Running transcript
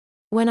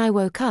When I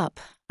woke up,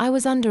 I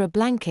was under a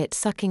blanket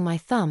sucking my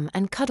thumb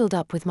and cuddled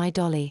up with my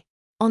dolly.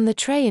 On the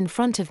tray in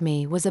front of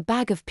me was a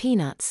bag of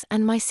peanuts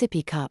and my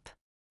sippy cup.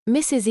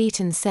 Mrs.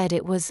 Eaton said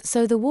it was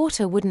so the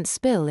water wouldn't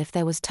spill if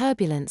there was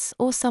turbulence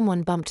or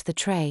someone bumped the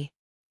tray.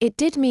 It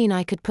did mean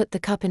I could put the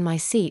cup in my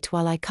seat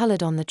while I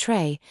colored on the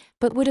tray,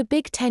 but would a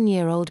big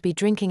 10-year-old be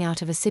drinking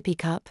out of a sippy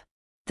cup?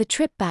 The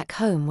trip back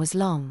home was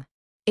long.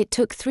 It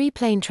took 3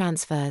 plane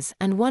transfers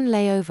and 1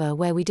 layover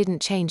where we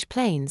didn't change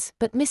planes,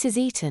 but Mrs.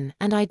 Eaton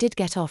and I did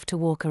get off to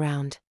walk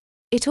around.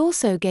 It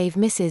also gave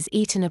Mrs.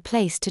 Eaton a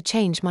place to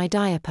change my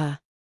diaper.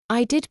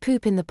 I did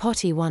poop in the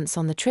potty once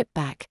on the trip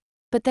back,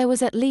 but there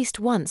was at least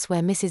once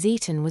where Mrs.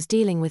 Eaton was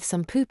dealing with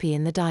some poopy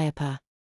in the diaper.